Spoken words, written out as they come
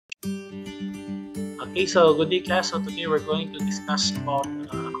Okay, so good day class. So today we're going to discuss about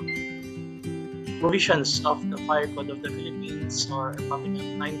provisions of the Fire Code of the Philippines, or Republic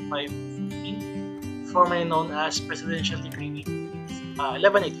Act 9514, formerly known as Presidential Decree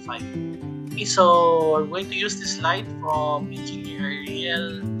 1185. Okay, so we're going to use this slide from Engineer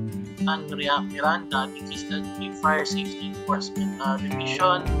Ariel and Miranda. This is the Fire Safety Enforcement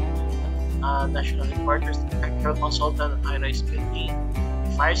Division, National Headquarters, Technical Consultant at High-Rise Building,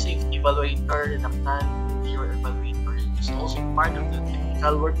 Fire Safety Evaluator, and a Plan Bureau Evaluator, is also part of the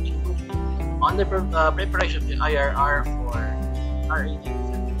technical working group on the preparation of the IRR for RA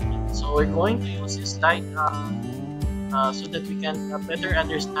 9514. So we're going to use this slide so that we can better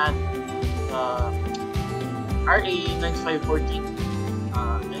understand RA 9514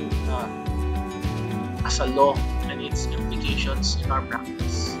 and as a law and its implications in our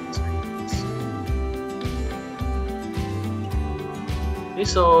practice. Okay,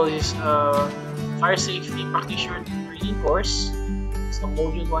 so this fire safety practitioner training course is the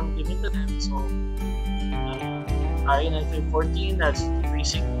module 1 given to them. So RA 9514, that's the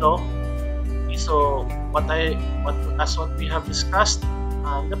basic law. Okay, so as what we have discussed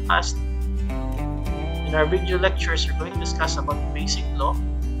in the past, in our video lectures, we're going to discuss about the basic law.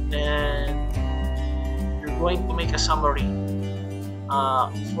 Then we're going to make a summary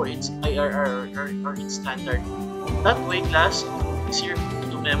for its IRR or its standard. That way, class, it's easier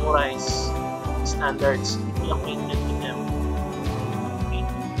to memorize standards, be acquainted with them. Okay.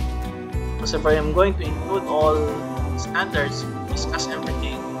 Because if I am going to include all standards, discuss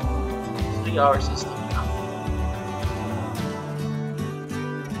everything, 3 hours is not enough.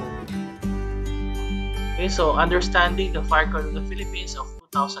 Okay, so understanding the Fire Code of the Philippines of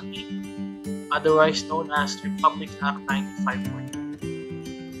 2008, otherwise known as Republic Act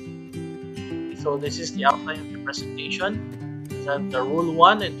 9514. So this is the outline of the presentation. The Rule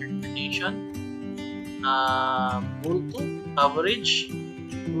 1, Interpretation, Rule 2, Coverage,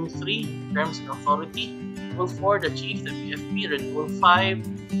 Rule 3, Terms and Authority, Rule 4, the Chief, the BFP, and Rule 5,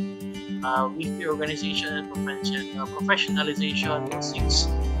 Weekly Organization and Professionalization, Rule 6,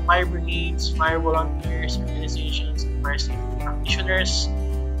 Fire Brigades, Fire Volunteers, Organizations, and Fire Safety Practitioners,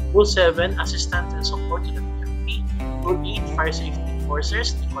 Rule 7, Assistance and Support to the BFP, Rule 8, Fire Safety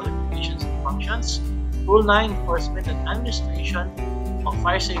Enforcers, the Qualifications and Functions, Rule 9, Enforcement and Administration of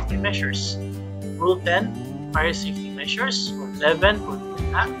Fire Safety Measures, Rule 10, Fire Safety Measures, Rule 11, Rule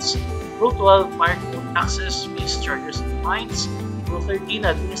Acts, Rule 12, Fire Code Taxes, Fees, Charges, and Fines, Rule 13,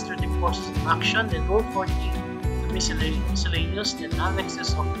 Administrative Courses of Action, and Rule 14, the miscellaneous and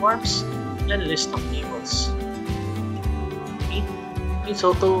annexes of forms and list of tables. Okay,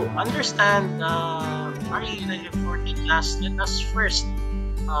 so to understand RA 9414 class, let us first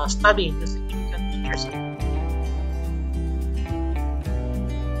study the significant features of it.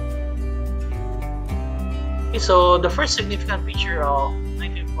 Okay, so the first significant feature of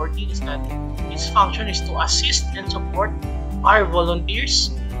 1914 is that its function is to assist and support fire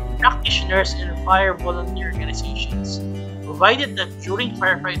volunteers, practitioners, and fire volunteer organizations, provided that during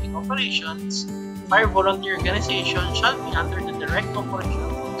firefighting operations, fire volunteer organization shall be under the direct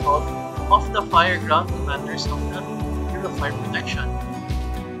operational control of the fire ground commanders of the Bureau of Fire Protection.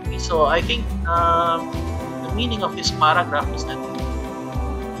 Okay, so I think the meaning of this paragraph is that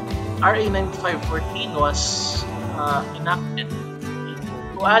RA 9514 was enacted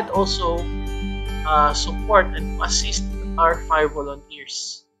to add also support and to assist our fire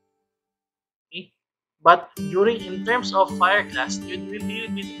volunteers. Okay, but in terms of fire class, it will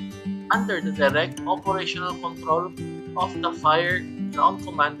be under the direct operational control of the fire ground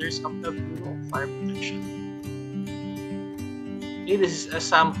commanders of the Bureau of Fire Protection. Okay, this is a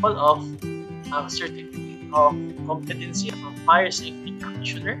sample of a certificate of competency of a fire safety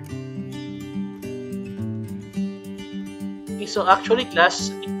practitioner. Okay, so actually,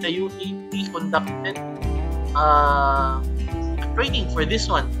 class, the UAP conducted a training for this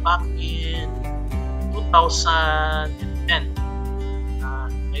one back in 2010.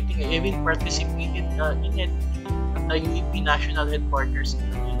 I think I even participated in it at the UAP National Headquarters in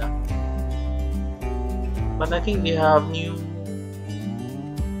Manila. But I think they have new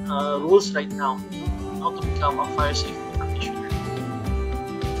rules right now how to become a fire safety practitioner.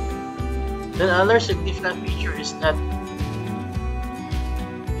 Then another significant feature is that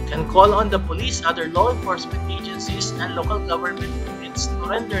you can call on the police, other law enforcement agencies, and local government units to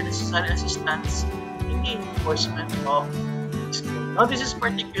render necessary assistance in the enforcement of this code. Now, this is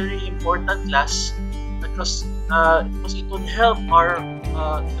particularly important, class, because it would help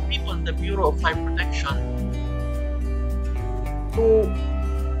the people in the Bureau of Fire Protection to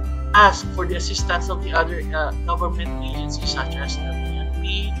ask for the assistance of the other government agencies such as the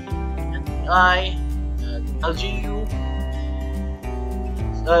PNP, NBI, LGU,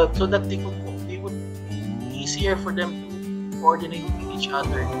 so that they would easier for them to coordinate with each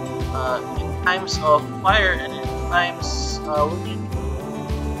other in times of fire, and in times within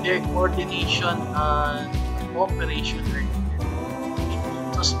their coordination and cooperation are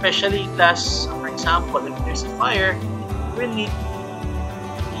needed. So especially class, for example, if there's a fire, we need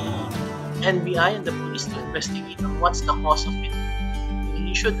the NBI and the police to investigate on what's the cause of it.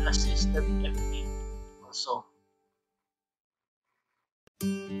 You should assist the BFP also.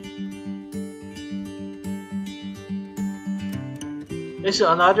 There's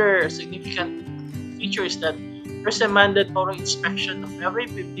another significant feature is that there's a mandatory inspection of every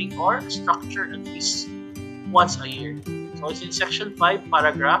building or structure at least once a year. So it's in section 5,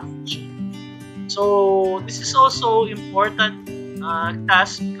 paragraph G. So this is also important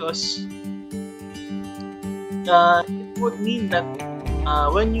task because it would mean that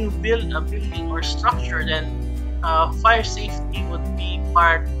when you build a building or structure, then fire safety would be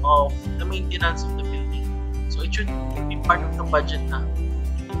part of the maintenance of the building. So it should be part of the budget now.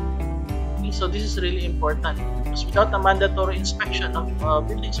 Okay, so this is really important because without a mandatory inspection of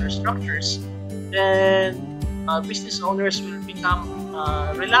buildings or structures, then business owners will become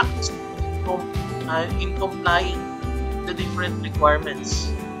relaxed in complying the different requirements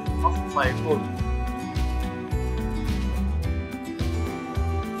of fire code.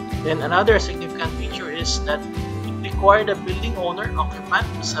 Then another significant feature is that it required the building owner occupant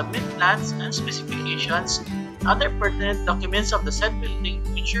to submit plans and specifications and other pertinent documents of the said building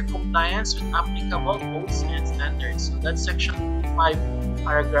to ensure compliance with applicable codes and standards. So that's section 5,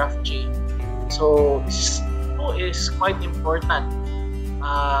 paragraph G. So this is quite important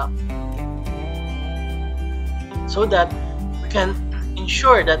so that we can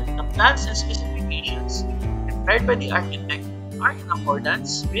ensure that the plans and specifications prepared by the architect are in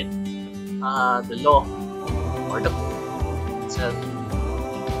accordance with the law or the code itself.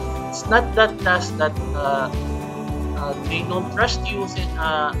 It's not that task that they don't trust you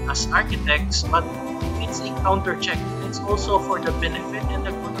as architects, but it's a counter check. It's also for the benefit and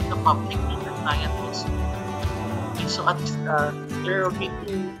the good of the public and the client also. Okay, so at least there will be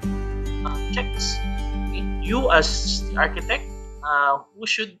two checks. Okay? You as the architect, who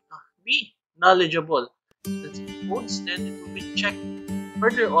should be knowledgeable the codes, then it will be checked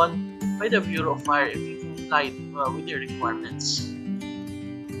further on by the Bureau of Fire if you complied with their requirements.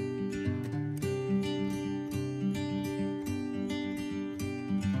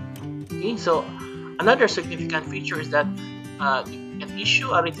 Okay, so another significant feature is that you can issue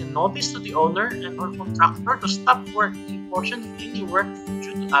a written notice to the owner and or contractor to stop work in portion of any work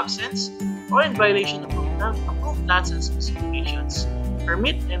due to absence or in violation of approved plans and specifications,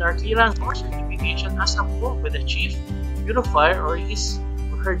 permit and or clearance or certification as approved by the Chief, Bureau of Fire, or his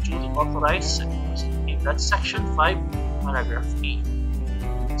or her duly authorized secretary. That's section 5, paragraph A.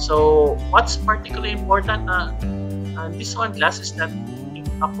 So what's particularly important in this one class is that if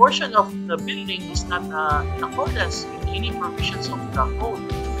a portion of the building is not in accordance with any provisions of the code,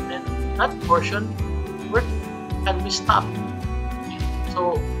 then that portion work can be stopped. Okay.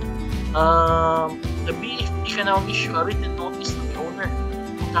 So the BFP can now issue a written notice to the owner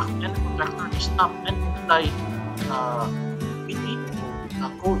and contractor to stop and comply with the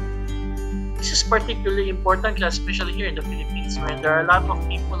code. This is particularly important, especially here in the Philippines, where there are a lot of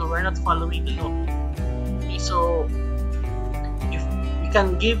people who are not following the law. Okay, so if we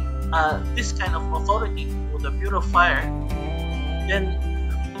can give this kind of authority to the Bureau of Fire, then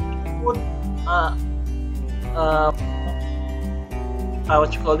it would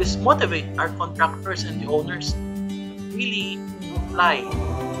motivate our contractors and the owners to really comply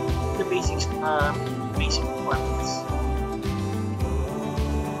with the basic requirements.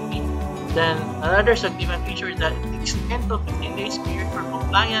 Okay. Then another significant feature is that it takes 10 to 15 days period for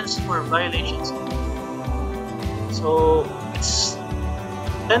compliance for violations. So it's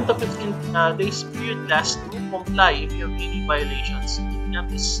 10 to 15 days period lasts to comply if you have any violations.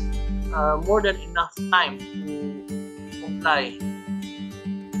 That is more than enough time to comply.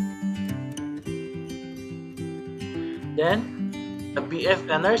 Then,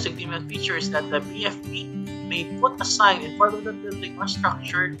 another significant feature is that the BFP may put a sign in front of the building or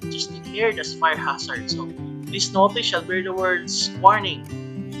structure which is declared as fire hazard. So, this notice shall bear the words, "Warning,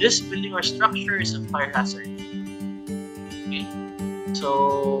 this building or structure is a fire hazard." Okay,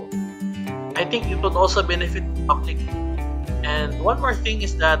 so I think it would also benefit the public. And one more thing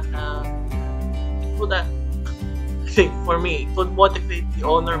is that it would, I think for me, it would motivate the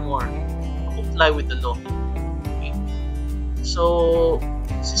owner more to comply with the law. So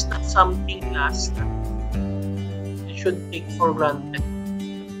this is not something that you should take for granted.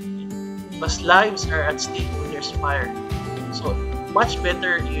 because lives are at stake when there's fire. So much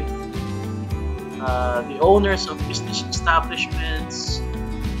better if the owners of business establishments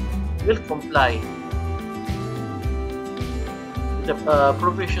will comply with the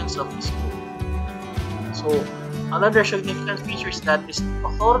provisions of this code. So another significant feature is that this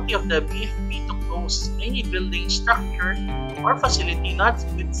authority of the BFP to close any building, structure, or facility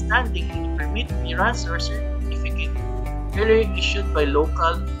notwithstanding any permit, clearance, or certificate earlier issued by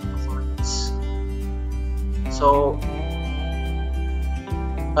local authorities. So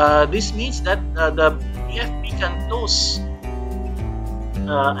this means that the BFP can close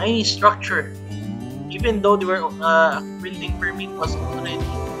any structure even though building permit was already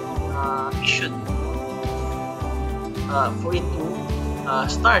issued for it to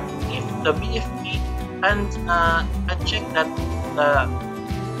start. If the BFP can check that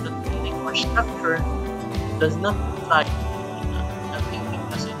the building or structure does not comply,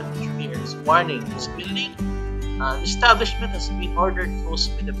 as in the picture here is warning, this building establishment has been ordered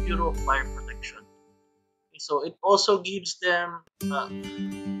closed by the Bureau of Fire Protection. Okay, so it also gives them what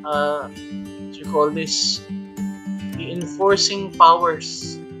you call this, the enforcing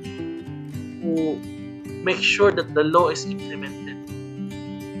powers to make sure that the law is implemented.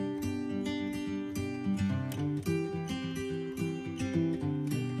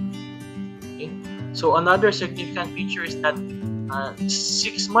 Okay. So another significant feature is that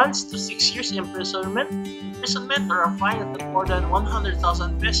 6 months to 6 years imprisonment or a fine of more than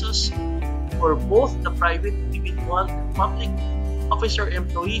 100,000 pesos for both the private individual and public officer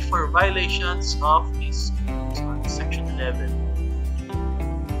employee for violations of this on section 11.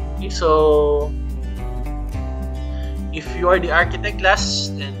 Okay, so if you are the architect class,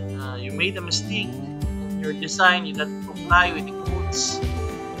 then you made a mistake in your design, you didn't comply with the codes,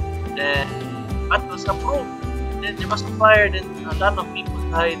 then that was approved. Then there was a fire, then a lot of people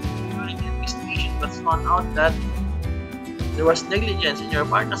died. During the investigation, it was found out that there was negligence in your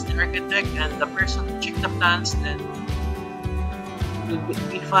part as the architect, and the person who checked the plans then will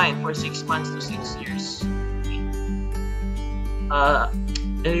be fined for 6 months to 6 years.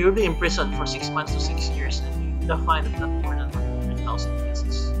 And you'll be imprisoned for 6 months to 6 years, and you'll be fined of not more than 100,000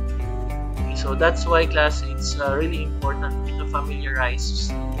 pesos. Okay, so that's why, class, it's really important to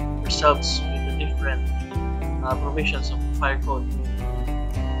familiarize yourselves with the different provisions of the fire code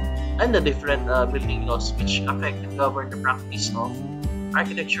and the different building laws which affect and govern the practice of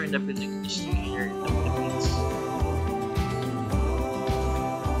architecture in the building industry here in the Philippines.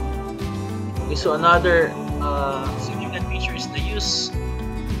 Okay, so another significant feature is the use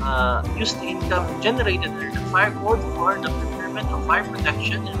the income generated under the fire code for the procurement of fire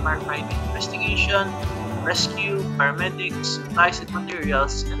protection and firefighting, investigation, rescue, paramedics, supplies and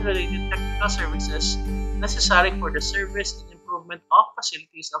materials, and related technical services necessary for the service and improvement of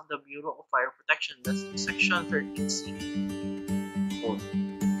facilities of the Bureau of Fire Protection. That's in section 13C code.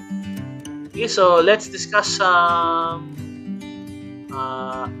 Okay, so let's discuss some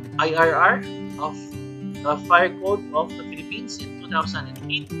IRR of the Fire Code of the Philippines in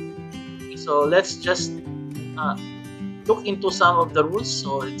 2008. Okay, so let's just look into some of the rules.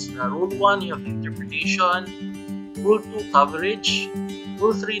 So it's Rule 1, you have the interpretation. Rule 2, coverage.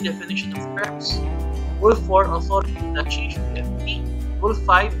 Rule 3, definition of terms. Rule 4, authority of the chief BFP. Rule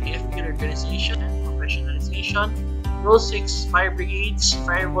 5, BFP organization and professionalization. Rule 6, fire brigades,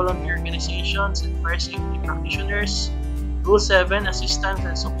 fire volunteer organizations, and fire safety practitioners. Rule 7, assistance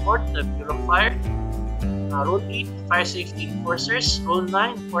and support the Bureau of Fire. Rule 8, fire safety enforcers. Rule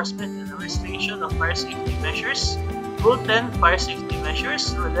 9, enforcement and administration of fire safety measures. Rule 10, fire safety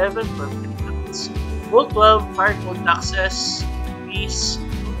measures. Rule 11, permits. Rule 12, fire code taxes, fees.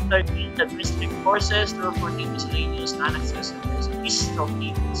 Rule 13, administrative courses. Rule 14, miscellaneous annexes and recipes of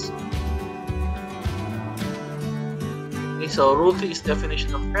tables. Okay, so Rule 3 is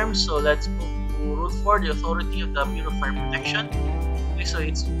definition of terms. So let's move to Rule 4, the authority of the Bureau of Fire Protection. Okay, so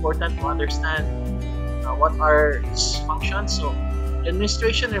it's important to understand what are its functions. So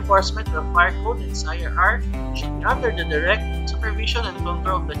administration enforcement of the fire code and its IRR should be under the direct supervision and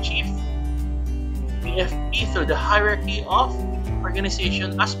control of the chief BFP through the hierarchy of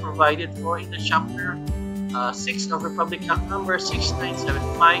organization as provided for in the chapter 6 of Republic Act number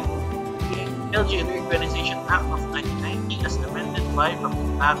 6975, the LG Reorganization Act of 1990 as amended by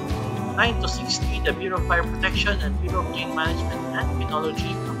Republic Act 9263, the Bureau of Fire Protection and Bureau of Chain Management and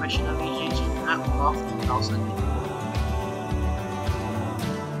Technology Professional Aviation Act of 2008.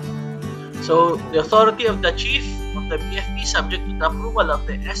 So the authority of the chief of the BFP subject to the approval of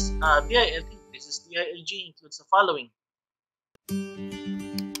the DILG, this is DILG, includes the following.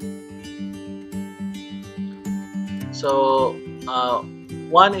 So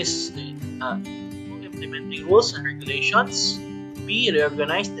one is implementing rules and regulations. B.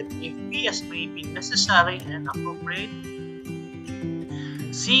 Reorganize the BFP as may be necessary and appropriate.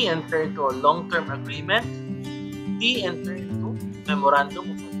 C. Enter into a long-term agreement. D. Enter into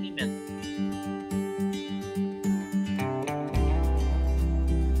memorandum of agreement.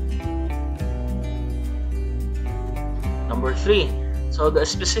 Number 3. So the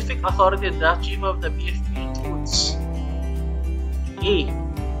specific authority of the chief of the BFP includes A.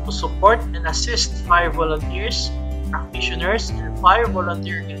 To support and assist fire volunteers, practitioners, and fire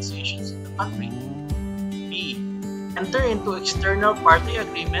volunteer organizations in the country. B. Enter into external party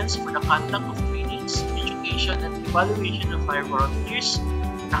agreements for the conduct of trainings, education, and evaluation of fire volunteers,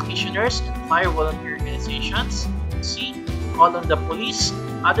 practitioners, and fire volunteer organizations. C. Call on the police,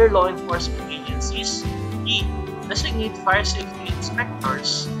 other law enforcement agencies. D. Designate fire safety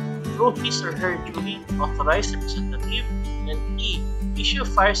inspectors through his or her duly authorized representative. And E. Issue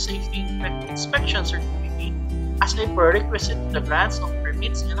fire safety inspection certificate as a prerequisite to the grants of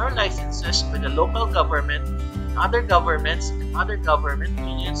permits and or licenses by the local government and other governments and other government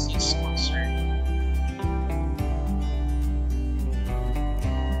agencies concerned.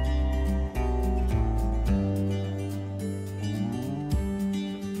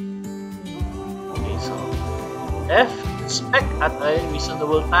 Okay, so F. Inspect at a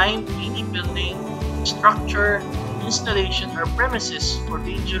reasonable time any building, structure, installation, or premises for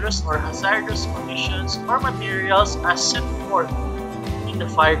dangerous or hazardous conditions or materials as set forth in the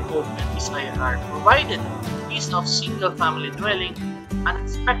FIRECODE and its IRR. Provided in the case of single-family dwelling, an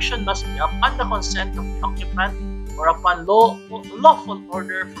inspection must be upon the consent of the occupant or upon lawful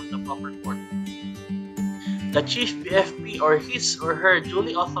order from the proper court. The chief BFP or his or her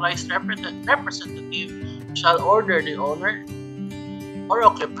duly authorized representative shall order the owner or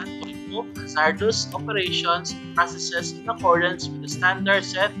occupant to remove hazardous operations and processes in accordance with the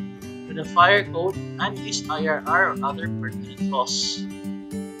standards set with the FIRECODE and its IRR or other pertinent laws.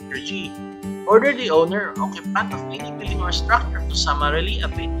 G. Order the owner or occupant of any building or structure to summarily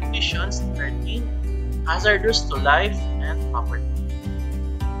abate conditions that are deemed hazardous to life and property.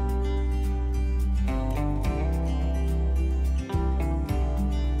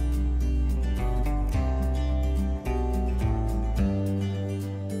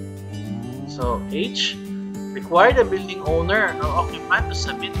 So H. Require the building owner or occupant to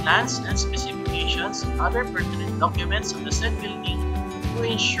submit plans and specifications and other pertinent documents of the said building to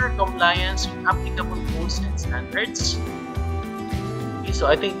ensure compliance with applicable rules and standards. Okay, so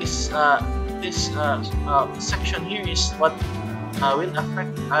I think this section here is what will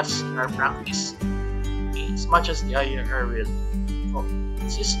affect us in our practice, okay, as much as the IRR will. So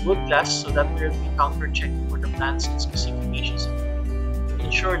this is good class so that we will be counter-checked for the plans and specifications to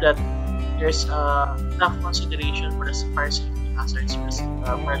ensure that there's enough consideration for the fire safety hazards for this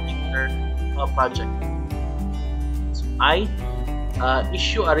particular project. So I.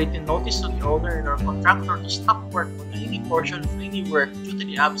 Issue a written notice to the owner or contractor to stop work on any portion of any work due to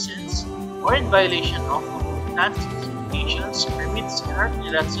the absence or in violation of plans, specifications, permits, and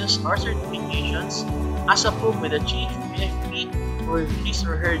clearances or certifications as approved by the chief BFP or his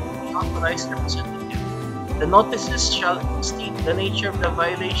or her duly authorized representative. The notices shall state the nature of the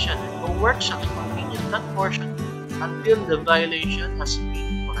violation and no work shall be continued in that portion until the violation has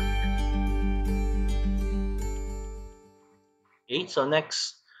been corrected. Okay, so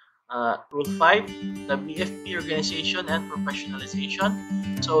next, Rule 5, the BFP organization and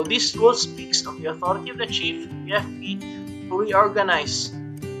professionalization. So this rule speaks of the authority of the chief BFP to reorganize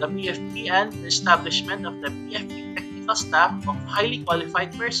the BFP and the establishment of the BFP technical staff of highly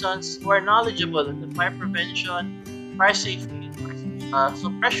qualified persons who are knowledgeable in the fire prevention, fire safety, and fire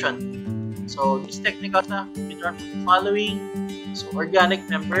suppression. So this technical staff will be drawn from the following: so organic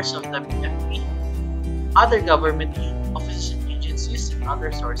members of the BFP, other government offices and agencies, and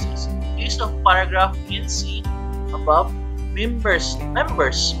other sources. In the case of paragraph B and C above, members will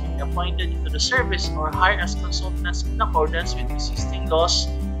be appointed into the service or hired as consultants in accordance with existing laws,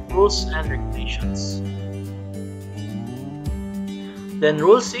 rules, and regulations. Then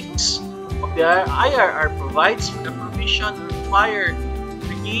Rule 6 of the IRR provides for the provision of fire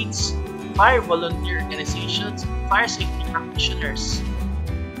brigades, fire volunteer organizations, and fire safety practitioners.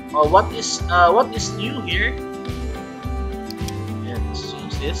 What is new here? Let's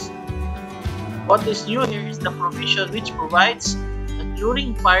change this. What is new here is the provision which provides that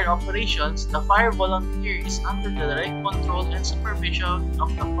during fire operations, the fire volunteer is under the direct control and supervision of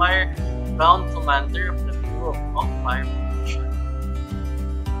the fire ground commander of the Bureau of Fire Protection.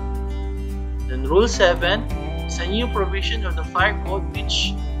 Then Rule 7 is a new provision of the FIRECODE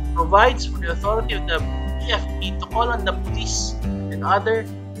which provides for the authority of the BFP to call on the police and other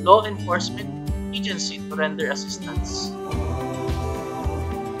law enforcement agency to render assistance.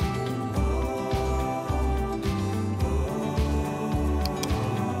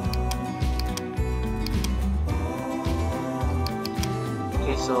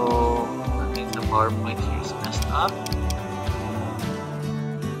 Okay, so I think the PowerPoint here is messed up.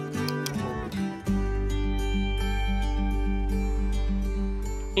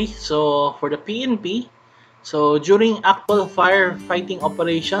 Okay, so for the PNP, so during actual firefighting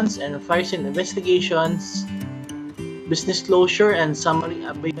operations and fire scene investigations, business closure and summary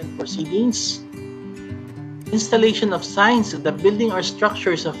abatement proceedings, installation of signs that the building or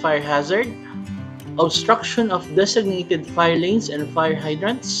structure is a fire hazard, obstruction of designated fire lanes and fire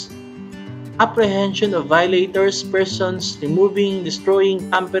hydrants, apprehension of violators, persons removing,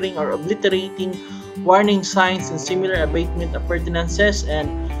 destroying, tampering, or obliterating warning signs and similar abatement appurtenances,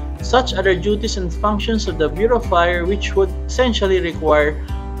 and such other duties and functions of the Bureau of Fire which would essentially require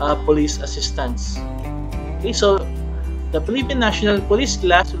police assistance. Okay, so the Philippine National Police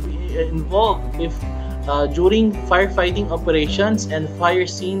class will be involved if during firefighting operations and fire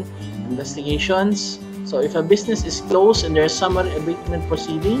scene investigations. So if a business is closed and there are summary abatement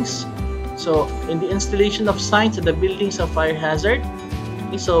proceedings, so in the installation of signs that the buildings are fire hazard,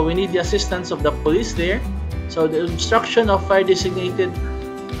 okay, so we need the assistance of the police there. So the obstruction of fire designated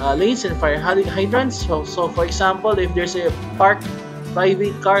lanes and fire hydrants. So for example, if there's a parked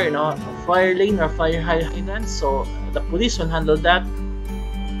private car in a fire lane or fire hydrant, so the police will handle that.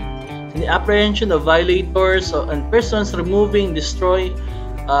 And the apprehension of violators and persons removing, destroying,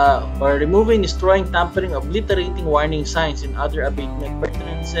 tampering, obliterating warning signs and other abatement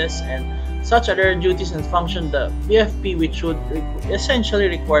appurtenances, and such other duties and functions the BFP which would essentially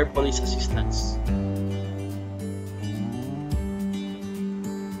require police assistance.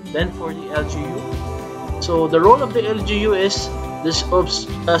 Then for the LGU, so the role of the LGU is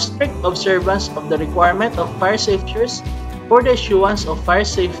the strict observance of the requirement of fire safeties for the issuance of fire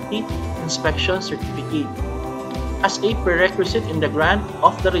safety inspection certificate as a prerequisite in the grant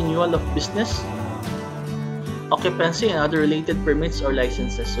of the renewal of business, occupancy, and other related permits or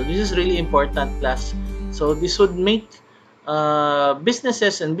licenses. So this is really important, class. So this would make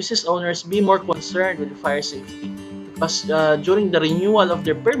businesses and business owners be more concerned with fire safety, because during the renewal of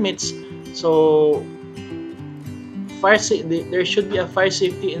their permits, so there should be a fire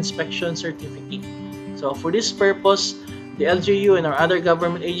safety inspection certificate. So for this purpose, the LGU and our other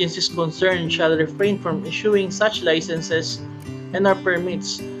government agencies concerned shall refrain from issuing such licenses and our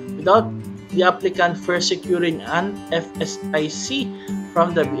permits without the applicant first securing an FSIC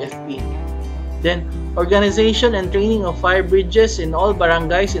from the BFP. Then, organization and training of fire bridges in all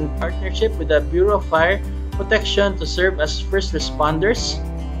barangays in partnership with the Bureau of Fire Protection to serve as first responders.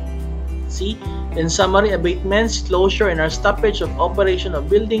 C. In summary, abatements, closure, and or stoppage of operation of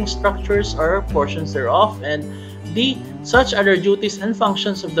buildings, structures, or portions thereof. And D. Such other duties and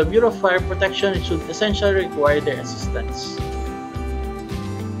functions of the Bureau of Fire Protection which should essentially require their assistance.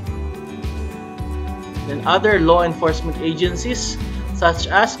 Then other law enforcement agencies, such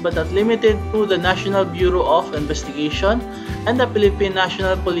as but not limited to the National Bureau of Investigation and the Philippine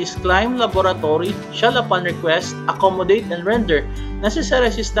National Police Crime Laboratory, shall upon request accommodate and render necessary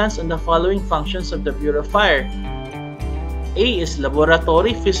assistance on the following functions of the Bureau of Fire. A is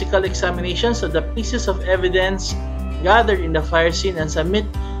laboratory physical examinations of the pieces of evidence gathered in the fire scene and submit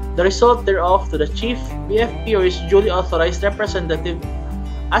the result thereof to the Chief, BFP, or his duly authorized representative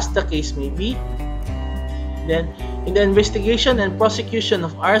as the case may be. Then, in the investigation and prosecution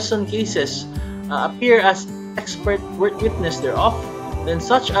of arson cases, appear as expert witness thereof. Then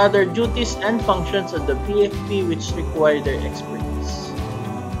such other duties and functions of the BFP which require their expertise.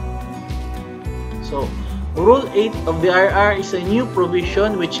 So, Rule 8 of the RR is a new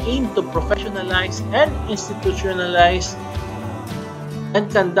provision which aims to professionalize and institutionalize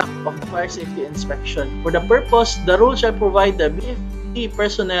and conduct of the fire safety inspection. For the purpose, the rule shall provide the BFP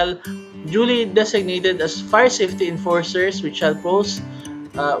personnel duly designated as fire safety enforcers which shall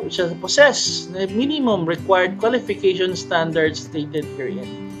possess the minimum required qualification standards stated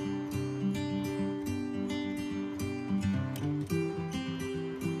herein.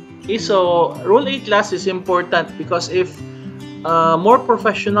 Okay, so Rule 8 class is important because if more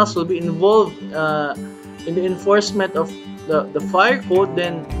professionals will be involved in the enforcement of the fire code,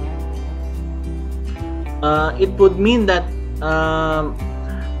 then it would mean that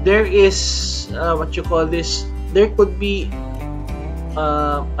there is there could be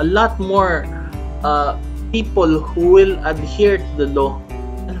a lot more people who will adhere to the law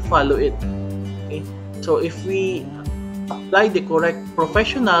and follow it. Okay? So if we apply the correct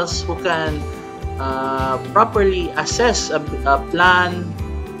professionals who can properly assess a plan,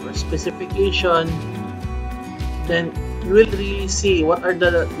 or specification, then you will really see what are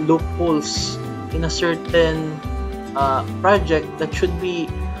the loopholes in a certain project that should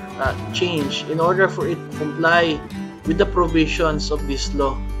be changed in order for it to comply with the provisions of this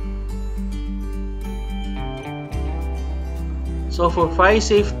law. So for fire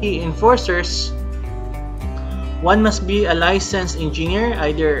safety enforcers, one must be a licensed engineer,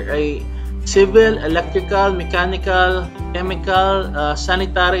 either a civil, electrical, mechanical, chemical,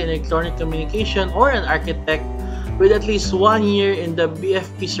 sanitary and electronic communication, or an architect with at least 1 year in the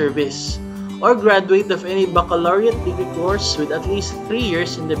BFP service, or graduate of any baccalaureate degree course with at least 3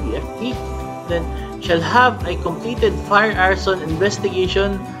 years in the BFP, then shall have a completed fire arson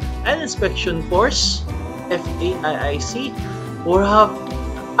investigation and inspection course, FAIIC, or have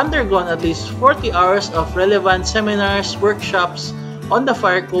undergone at least 40 hours of relevant seminars, workshops on the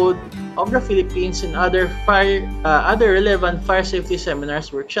fire code of the Philippines and other relevant fire safety seminars,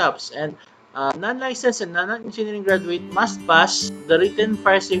 workshops. And non-licensed and non-engineering graduate must pass the written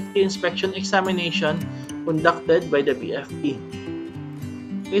fire safety inspection examination conducted by the BFP.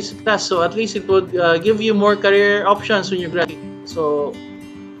 So at least it would give you more career options when you graduate. So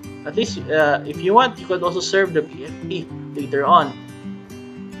at least if you want, you could also serve the BFP later on.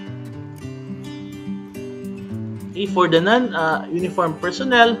 Okay, for the non-uniformed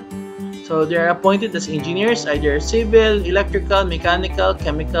personnel, so they are appointed as engineers, either civil, electrical, mechanical,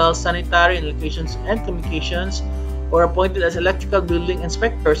 chemical, sanitary, and communications, or appointed as electrical building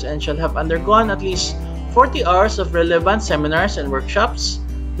inspectors and shall have undergone at least 40 hours of relevant seminars and workshops.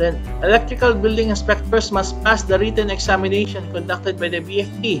 Then, electrical building inspectors must pass the written examination conducted by the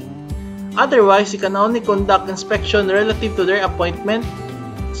BFP. Otherwise, you can only conduct inspection relative to their appointment,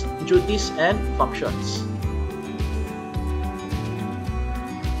 duties, and functions.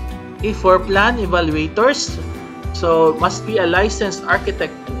 Okay, for plan evaluators, so must be a licensed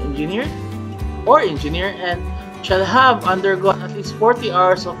architect and engineer and shall have undergone at least 40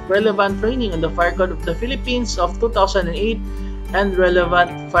 hours of relevant training on the Fire Code of the Philippines of 2008 and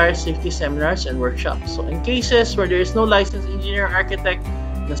relevant fire safety seminars and workshops. So in cases where there is no licensed engineer or architect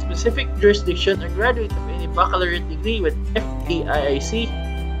in a specific jurisdiction or graduate of any baccalaureate degree with FAIIC,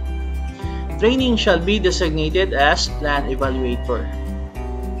 training shall be designated as plan evaluator.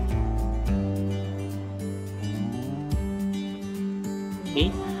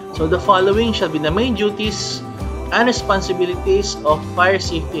 Okay, so the following shall be the main duties and responsibilities of fire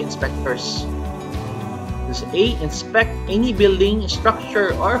safety inspectors. A. Inspect any building,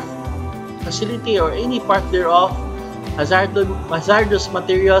 structure, or facility or any part thereof, hazardous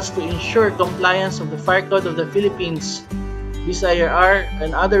materials to ensure compliance of the Fire Code of the Philippines, BSIR,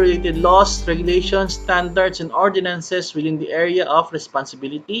 and other related laws, regulations, standards, and ordinances within the area of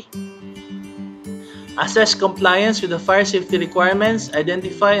responsibility. Assess compliance with the fire safety requirements,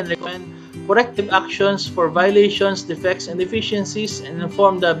 identify and recommend corrective actions for violations, defects, and deficiencies, and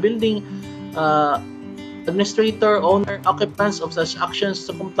inform the building administrator, owner, occupants of such actions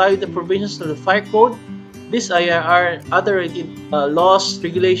to comply with the provisions of the Fire Code, this IRR, other related laws,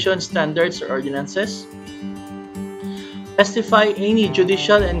 regulations, standards, or ordinances. Testify any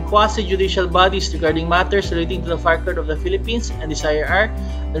judicial and quasi-judicial bodies regarding matters relating to the Fire Code of the Philippines and this IRR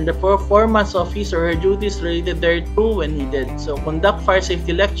and the performance of his or her duties related thereto when needed. So conduct fire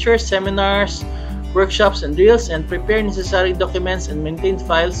safety lectures, seminars, workshops, and drills, and prepare necessary documents and maintain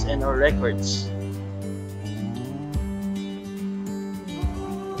files and or records.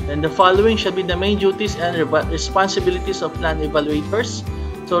 Then the following shall be the main duties and responsibilities of plan evaluators.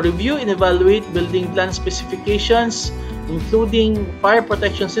 So review and evaluate building plan specifications, including fire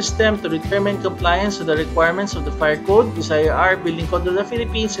protection system, to determine compliance with the requirements of the Fire Code, the IRR, Building Code of the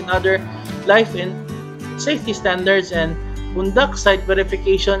Philippines, and other life and safety standards, and conduct site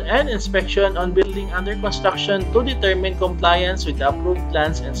verification and inspection on building under construction to determine compliance with the approved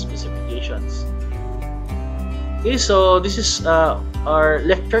plans and specifications. Okay, so this is our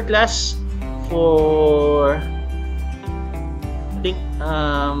lecture class for, I think,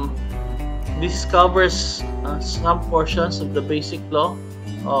 this covers some portions of the basic law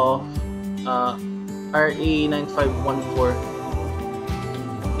of RA 9514.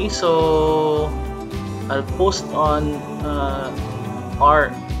 Okay, so I'll post on our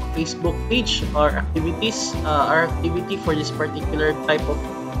Facebook page our activities, our activity for this particular type of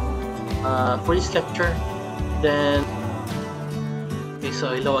for this lecture. Then okay, so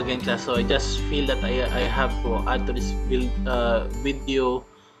hello again class. So I just feel that I have to add to this video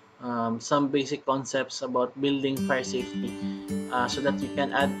some basic concepts about building fire safety, so that you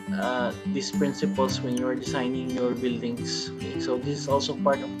can add these principles when you are designing your buildings. Okay, so this is also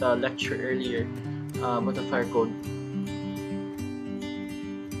part of the lecture earlier about the fire code.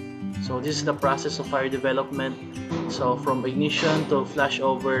 So this is the process of fire development. So from ignition to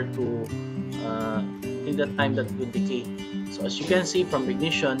flashover to in the time that will decay. So as you can see from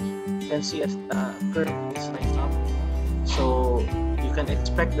ignition, you can see as the curve is nice up. So you can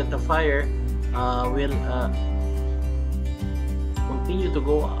expect that the fire will continue to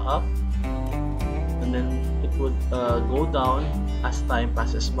go up, and then it would go down as time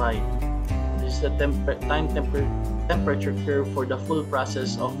passes by. This is the temperature curve for the full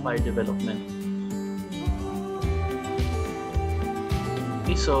process of fire development.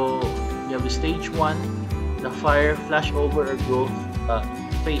 Okay, so you have the stage 1, the fire flashover or growth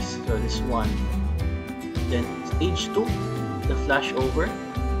phase, so this one. Then stage 2, the flashover.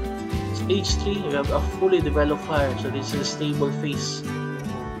 Stage 3, you have a fully developed fire, so this is a stable phase.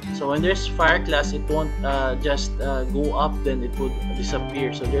 So when there's fire class, it won't just go up, then it would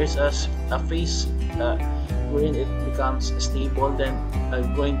disappear. So there's a phase wherein it becomes stable. Then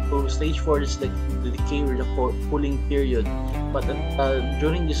going to stage 4 is like the decay or the cooling period. But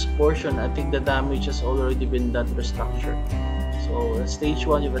during this portion, I think the damage has already been done to the structure. So stage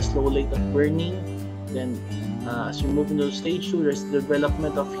 1, you have a slow rate of burning. Then as you move into stage 2, there's the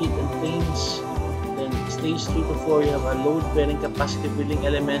development of heat and flames. Then stage 3 to 4, you have a load-bearing capacity building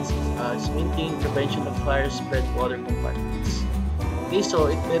elements. It's maintain prevention of fire spread to other compartments. Okay, so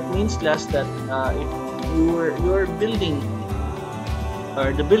it means class that if your building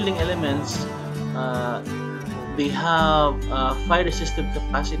or the building elements they have fire resistive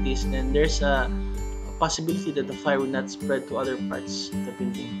capacities, then there's a possibility that the fire will not spread to other parts of the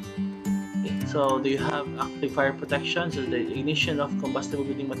building. Okay, so do you have active fire protection, so the ignition of combustible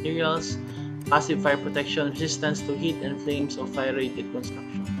building materials, passive fire protection, resistance to heat and flames of fire-rated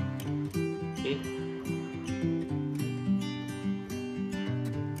construction. Okay.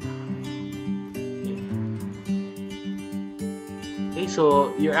 Okay,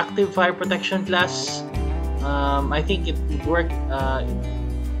 so your active fire protection class, I think it would work.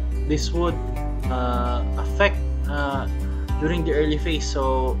 This would affect during the early phase.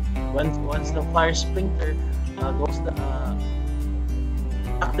 So once the fire sprinkler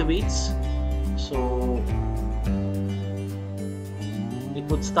activates, so it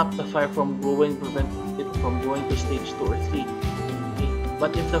would stop the fire from growing, prevent it from going to stage 2 or 3. Okay.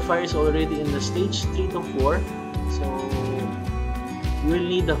 But if the fire is already in the stage 3 to 4, so you will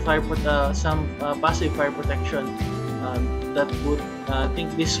need the some passive fire protection. That would I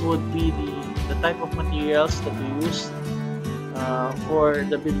think this would be the type of materials that we use for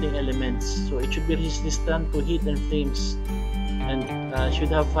the building elements. So it should be resistant to heat and flames, and should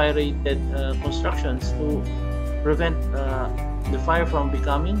have fire-rated constructions to prevent the fire from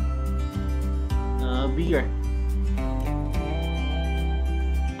becoming bigger.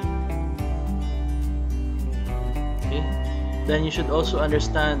 Okay. Then you should also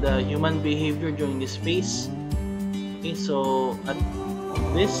understand human behavior during this phase. Okay, so at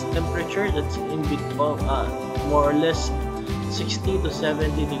this temperature, that's in between more or less 60 to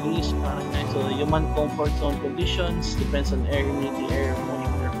 70 degrees Fahrenheit. So the human comfort zone conditions depends on air humidity, air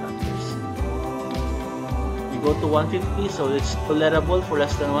moisture factors. We go to 150, so it's tolerable for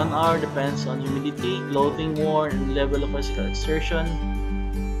less than 1 hour, depends on humidity, clothing worn, and level of physical exertion.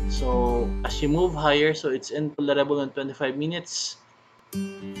 So as you move higher, so it's intolerable in 25 minutes.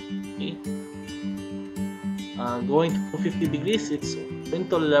 Okay. Going to 50 degrees, it's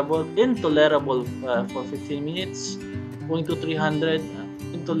intolerable for 15 minutes. Going to 300,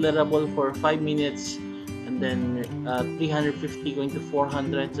 intolerable for 5 minutes, and then 350 going to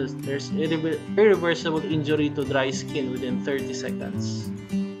 400. So there's irreversible injury to dry skin within 30 seconds.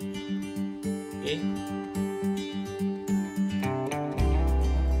 Okay.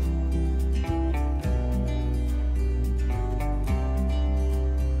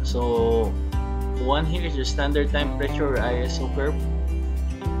 So one here is your standard temperature or ISO curve.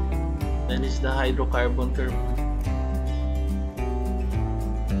 Then is the hydrocarbon curve.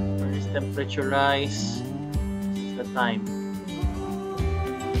 Furnace temperature rise. This is the time.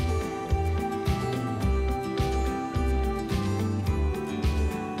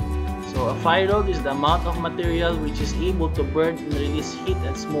 So a fire load is the amount of material which is able to burn and release heat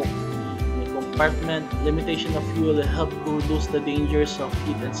and smoke. In a compartment, limitation of fuel will help to reduce the dangers of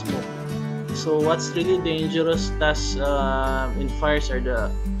heat and smoke. So what's really dangerous in fires are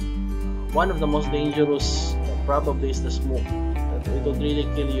one of the most dangerous probably is the smoke. It will really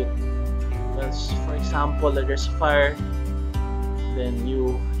kill you. Because for example, there's a fire, then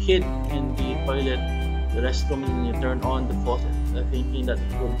you hid in the toilet, the restroom, and you turn on the faucet, thinking that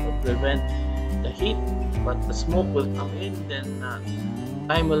it will prevent the heat, but the smoke will come in, then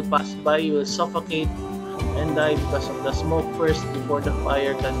time will pass by, you will suffocate, and die because of the smoke first before the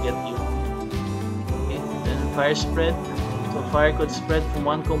fire can get you. Okay, then fire spread. So fire could spread from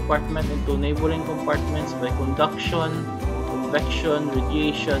one compartment into neighboring compartments by conduction, convection,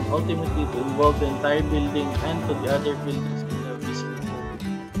 radiation, ultimately to involve the entire building and to the other buildings in the vicinity.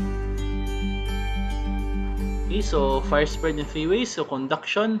 Okay, so fire spread in three ways. So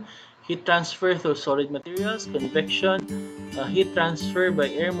conduction, heat transfer through solid materials; convection, heat transfer by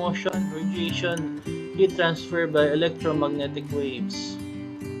air motion; radiation, heat transfer by electromagnetic waves.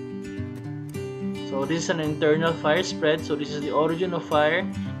 So this is an internal fire spread. So this is the origin of fire.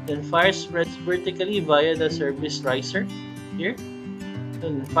 Then fire spreads vertically via the service riser here.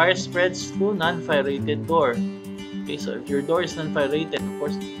 Then fire spreads through non-fire rated door. Okay, so if your door is non-fire rated, of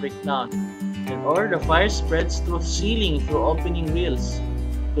course it will break down. Then or the fire spreads through ceiling through opening grills.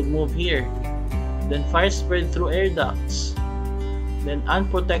 Could move here. Then fire spread through air ducts. Then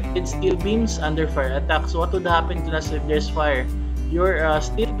unprotected steel beams under fire attack. So what would happen to us if there's fire? Your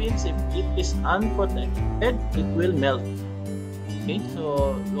steel beams, if it is unprotected, it will melt. Okay,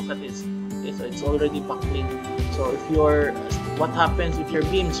 so look at this. Okay, so it's already buckling. So if your what happens if your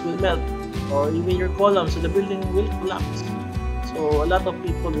beams will melt, or even your columns, so the building will collapse. So a lot of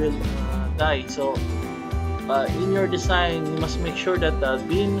people will die. So in your design, you must make sure that the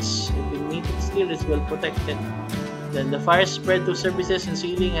beams, if you need steel, is well protected. Then the fire spread to surfaces and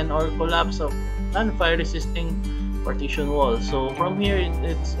ceiling and or collapse of non-fire resisting partition wall. So from here,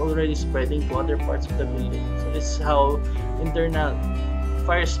 it's already spreading to other parts of the building. So this is how internal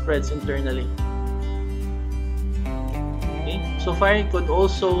fire spreads internally. Okay, so fire could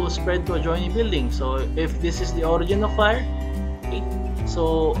also spread to adjoining buildings. So if this is the origin of fire, okay,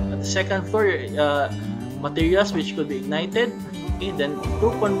 so at the second floor, materials which could be ignited. Okay, then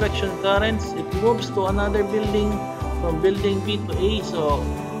through convection currents, it moves to another building from building B to A. So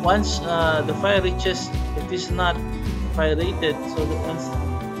once the fire reaches, it is not fire rated, so once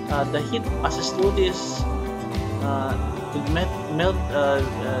the heat passes through this, it melt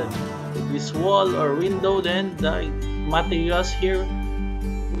this wall or window, then the materials here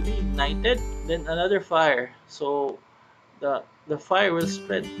will be ignited, then another fire. So the fire will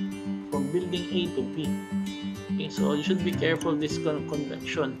spread from building A to B. Okay, so you should be careful this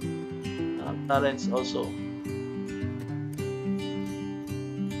convection currents also.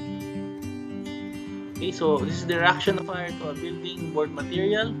 Okay, so this is the reaction of fire to a building board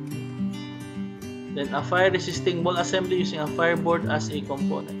material. Then a fire resisting wall assembly using a fireboard as a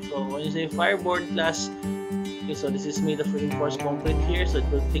component. So when you say fireboard class, okay, so this is made of reinforced concrete here, so it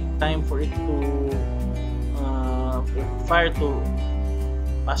will take time for it to for fire to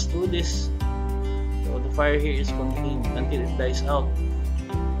pass through this. So the fire here is contained until it dies out.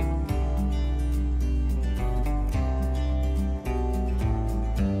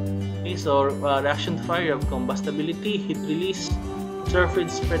 Okay, so reaction to fire, you have combustibility, heat release,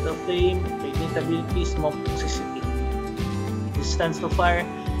 surface spread of flame, ignitability, smoke toxicity. Resistance to fire,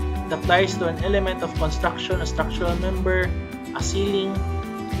 it applies to an element of construction, a structural member, a ceiling,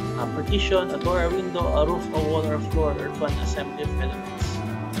 a partition, a door, a window, a roof, a wall, or a floor, or to an assembly of elements.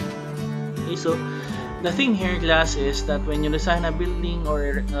 Okay, so the thing here, class, is that when you design a building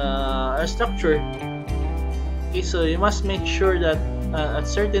or a structure, okay, so you must make sure that at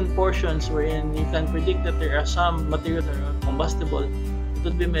certain portions wherein you can predict that there are some materials that are combustible, it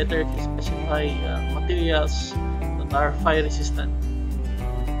would be better to specify materials that are fire resistant.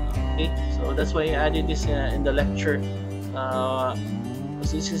 Okay, so that's why I added this in the lecture,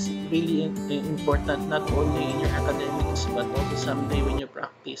 because this is really important not only in your academics but also someday when you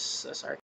practice as